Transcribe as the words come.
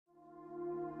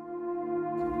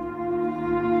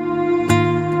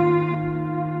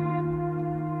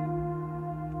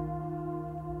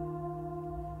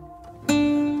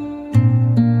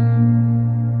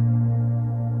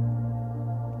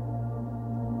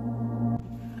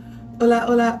Hola,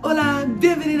 hola, hola,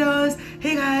 bienvenidos.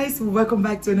 Hey guys, welcome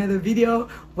back to another video.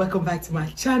 Welcome back to my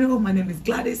channel. My name is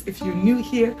Gladys. If you're new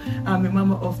here, I'm a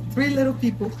mama of 3 little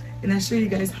people, and I show you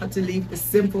guys how to live a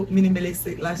simple,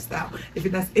 minimalistic lifestyle. If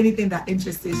it has anything that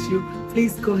interests you,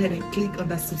 please go ahead and click on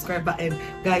that subscribe button.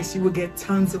 Guys, you will get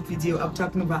tons of video. I'm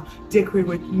talking about decorate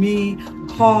with me,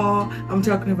 haul. I'm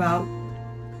talking about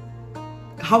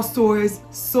house tours,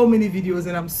 so many videos,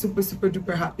 and I'm super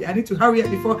duper happy. I need to hurry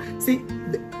up before I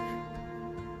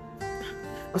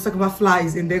was talking about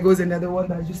flies, and there goes another one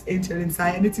that just entered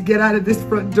inside. I need to get out of this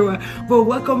front door. But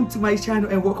welcome to my channel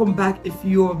and welcome back. If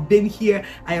you've been here,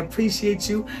 I appreciate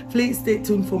you. Please stay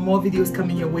tuned for more videos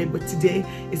coming your way. But today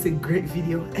is a great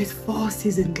video. It's fall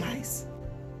season, guys.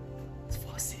 It's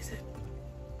fall season.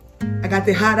 I got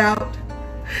the hat out,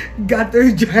 got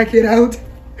the jacket out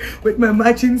with my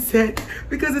matching set,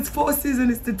 because it's fall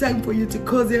season. It's the time for you to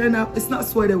cozy up. It's not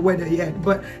sweater weather yet,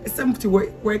 but it's time to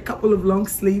wear a couple of long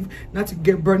sleeves, not to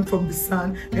get burned from the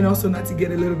sun and also not to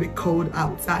get a little bit cold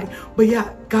outside. But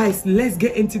yeah, guys, let's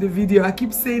get into the video. I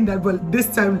keep saying that, but this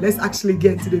time let's actually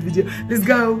get into the video. Let's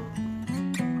go.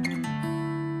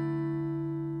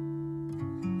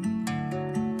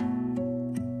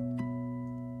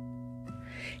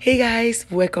 Hey guys,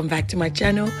 welcome back to my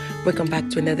channel. Welcome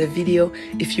back to another video.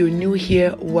 If you're new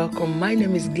here, welcome. My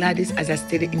name is Gladys. As I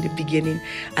stated in the beginning,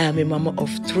 I am a mama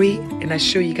of 3, and I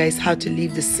show you guys how to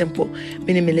live the simple,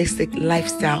 minimalistic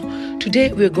lifestyle.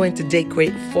 Today we're going to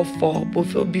decorate for fall,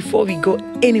 but before we go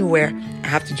anywhere, I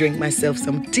have to drink myself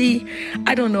some tea.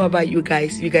 I don't know about you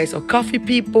guys. You guys are coffee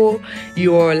people,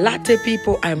 you're latte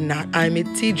people. I'm not. I'm a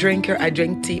tea drinker. I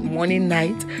drink tea morning,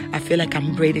 night. I feel like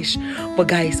I'm British. But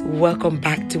guys, welcome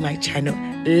back to my channel.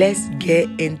 Let's get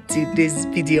into this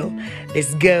video.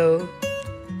 Let's go.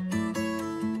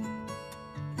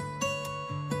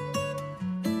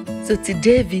 So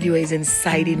today's video is an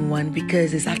exciting one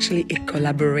because it's actually a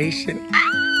collaboration.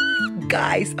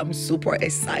 Guys, I'm super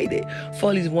excited.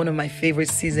 Fall is one of my favorite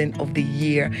seasons of the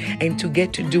year, and to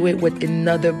get to do it with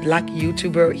another Black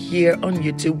YouTuber here on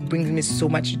YouTube brings me so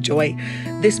much joy.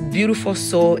 This beautiful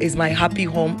soul is my happy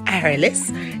home,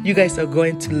 Arelis. You guys are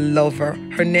going to love her.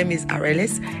 Her name is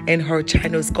Arelis, and her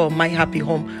channel is called My Happy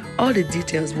Home. All the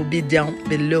details will be down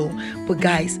below. But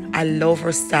guys, I love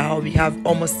her style. We have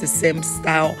almost the same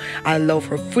style. I love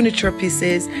her furniture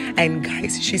pieces, and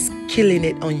guys, she's killing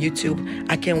it on YouTube.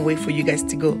 I can't wait for you guys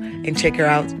to go and check her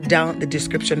out down the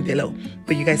description below.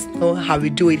 But you guys know how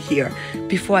we do it here.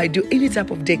 Before I do any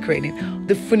type of decorating,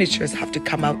 the furnitures have to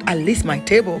come out. At least my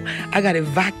table, I gotta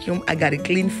vacuum, I gotta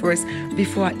clean first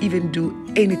before I even do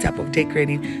any type of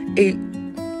decorating.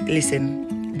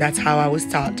 Listen, that's how I was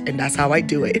taught, and that's how I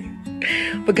do it.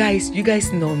 But guys, you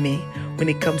guys know me. When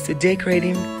it comes to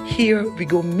decorating, here we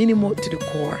go minimal to the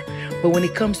core. But when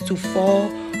it comes to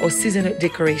fall or seasonal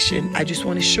decoration, I just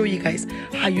want to show you guys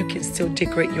how you can still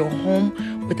decorate your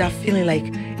home without feeling like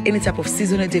any type of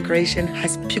seasonal decoration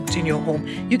has puked in your home.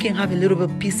 You can have a little bit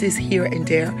of pieces here and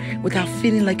there without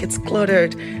feeling like it's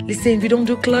cluttered. Listen, we don't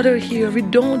do clutter here. We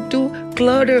don't do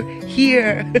clutter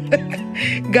here.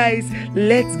 Guys,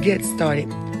 let's get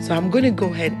started. So I'm going to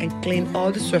go ahead and clean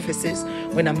all the surfaces.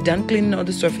 When I'm done cleaning all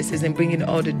the surfaces and bringing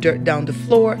all the dirt down the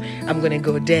floor, I'm going to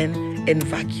go then and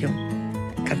vacuum.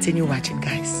 Continue watching,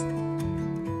 guys.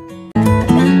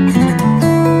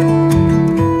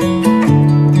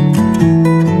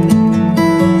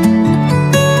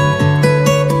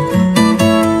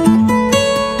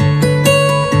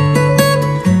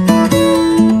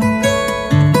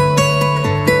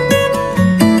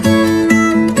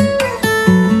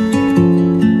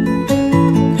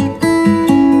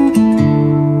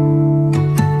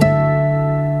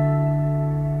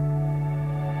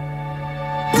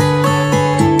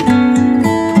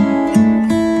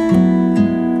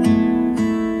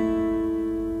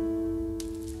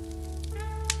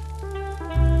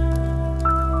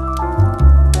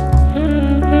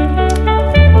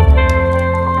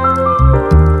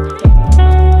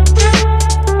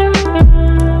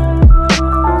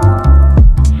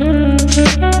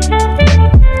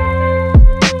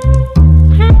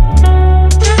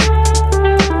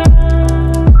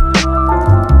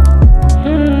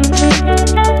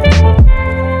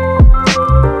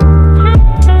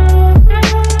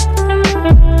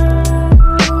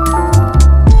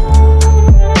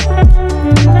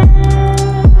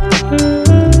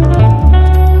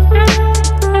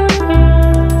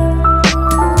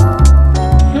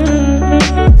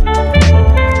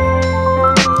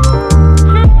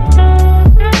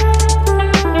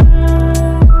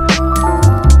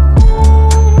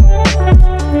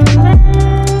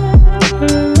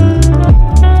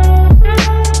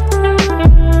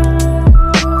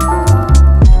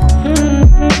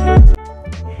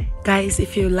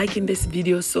 if you're liking this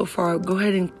video so far, go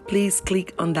ahead and please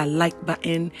click on that like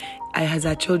button. As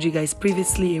I told you guys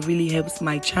previously, it really helps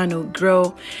my channel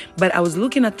grow. But I was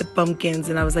looking at the pumpkins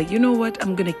and I was like, you know what,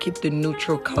 I'm gonna keep the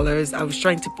neutral colors. I was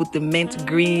trying to put the mint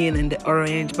green and the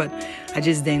orange, but I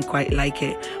just didn't quite like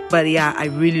it. But yeah, I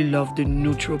really love the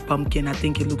neutral pumpkin. I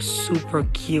think it looks super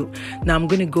cute. Now I'm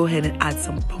gonna go ahead and add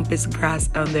some pampas grass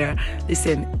on there.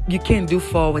 Listen, you can't do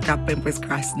fall without pampas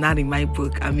grass, not in my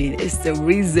book. I mean, it's the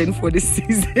reason for the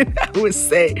season. I would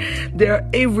say they're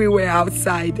everywhere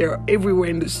outside, they're everywhere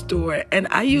in the store, and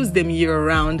I use them year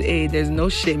round. Hey, there's no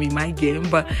shame in my game,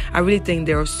 but I really think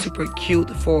they're super cute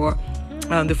for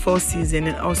the fall season,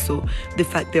 and also the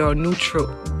fact they are neutral.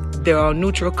 There are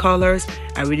neutral colors.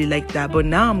 I really like that. But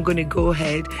now I'm gonna go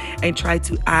ahead and try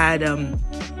to add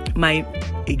my,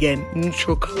 again,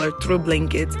 neutral color throw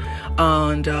blankets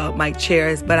on my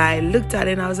chairs. But I looked at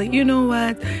it and I was like, you know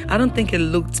what, I don't think it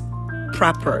looked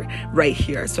proper right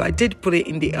here, so I did put it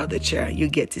in the other chair. You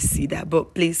get to see that.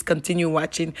 But please continue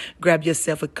watching. Grab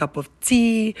yourself a cup of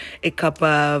tea, a cup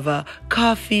of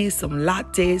coffee, some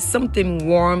lattes, something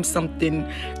warm, something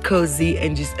cozy,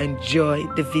 and just enjoy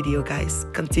the video, guys.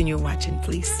 Continue watching,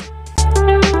 please.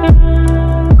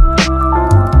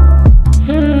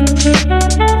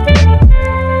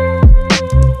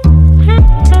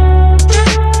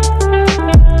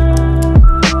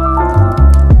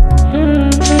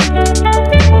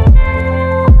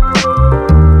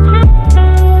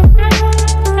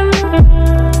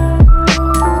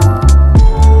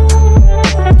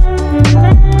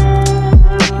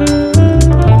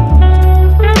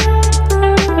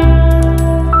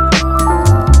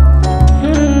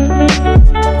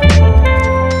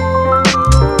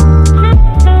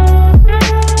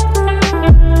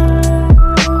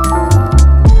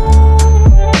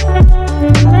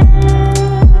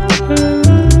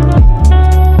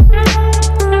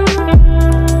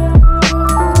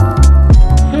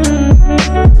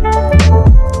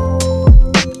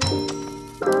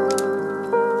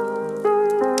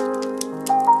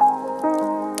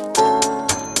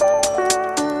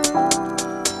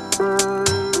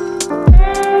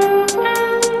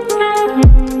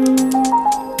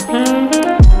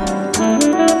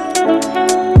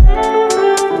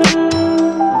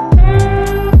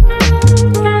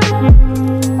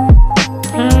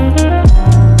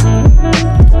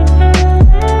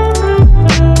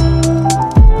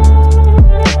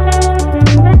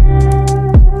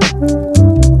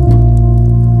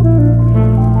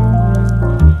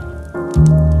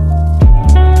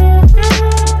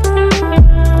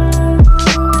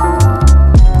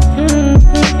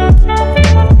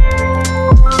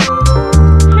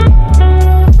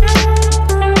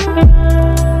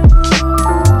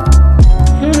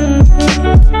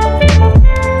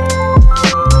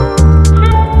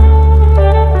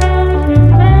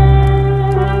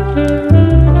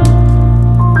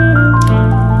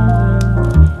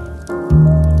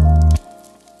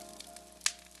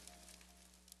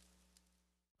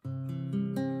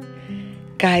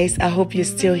 Guys, I hope you're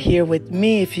still here with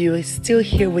me. If you're still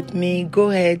here with me,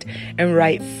 go ahead and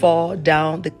write fall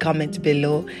down the comment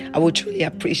below. I would truly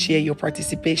appreciate your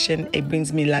participation. It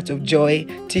brings me a lot of joy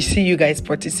to see you guys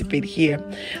participate here.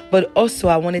 But also,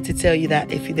 I wanted to tell you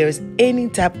that if there's any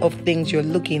type of things you're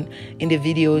looking in the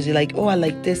videos, you're like, oh, I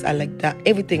like this, I like that,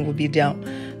 everything will be down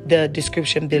the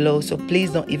description below. So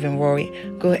please don't even worry.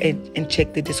 Go ahead and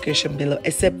check the description below,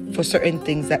 except for certain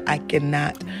things that I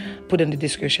cannot put in the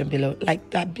description below,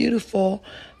 like that beautiful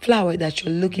flower that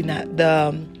you're looking at,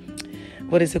 the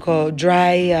what is it called,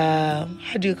 dry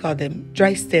how do you call them,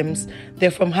 dry stems.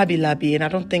 They're from Hobby Lobby, and I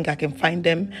don't think I can find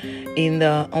them in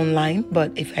the online,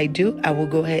 but if I do, I will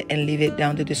go ahead and leave it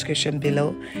down the description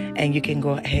below and you can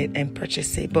go ahead and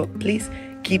purchase it. But please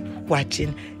keep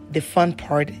watching. The fun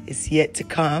part is yet to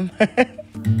come.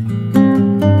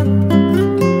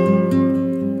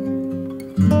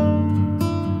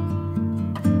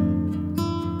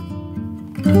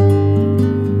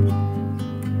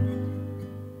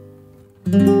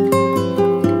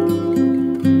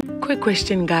 Quick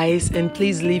question, guys, and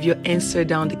please leave your answer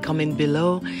down the comment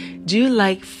below. Do you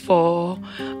like fall,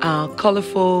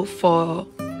 colorful fall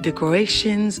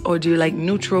decorations, or do you like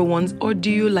neutral ones, or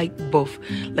do you like both?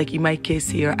 Like in my case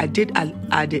here, I did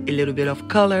add a little bit of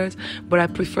colors, but I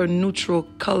prefer neutral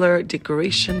color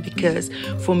decoration because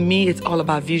for me it's all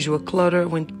about visual clutter.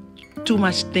 When too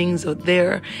much things are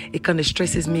there, it kind of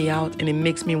stresses me out and it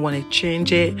makes me want to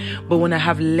change it. But when I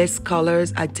have less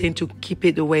colors, I tend to keep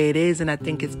it the way it is, and I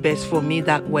think it's best for me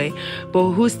that way.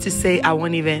 But who's to say I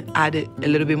won't even add a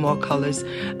little bit more colors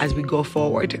as we go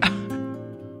forward.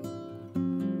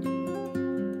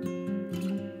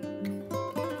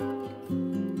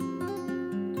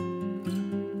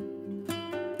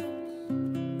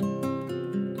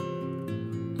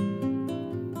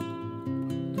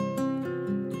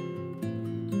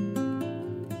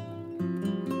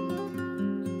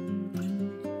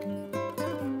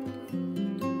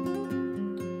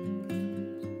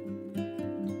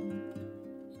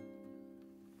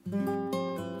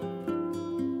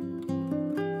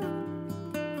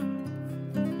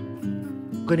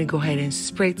 gonna go ahead and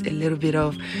spritz a little bit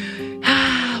of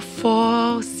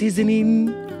fall seasoning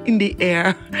in the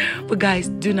air. But guys,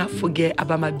 do not forget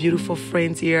about my beautiful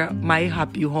friends here, My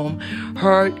Happy Home.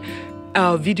 Her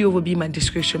video will be in my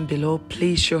description below.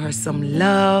 Please show her some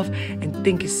love, and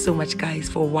thank you so much guys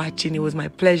for watching. It was my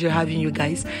pleasure having you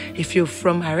guys. If you're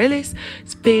from Harelis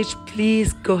page,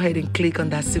 please go ahead and click on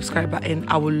that subscribe button.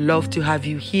 I would love to have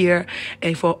you here.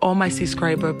 And for all my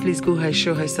subscribers, please go ahead and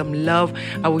show her some love.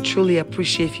 I would truly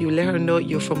appreciate if you let her know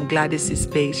you're from Gladys's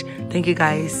page. Thank you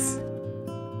guys.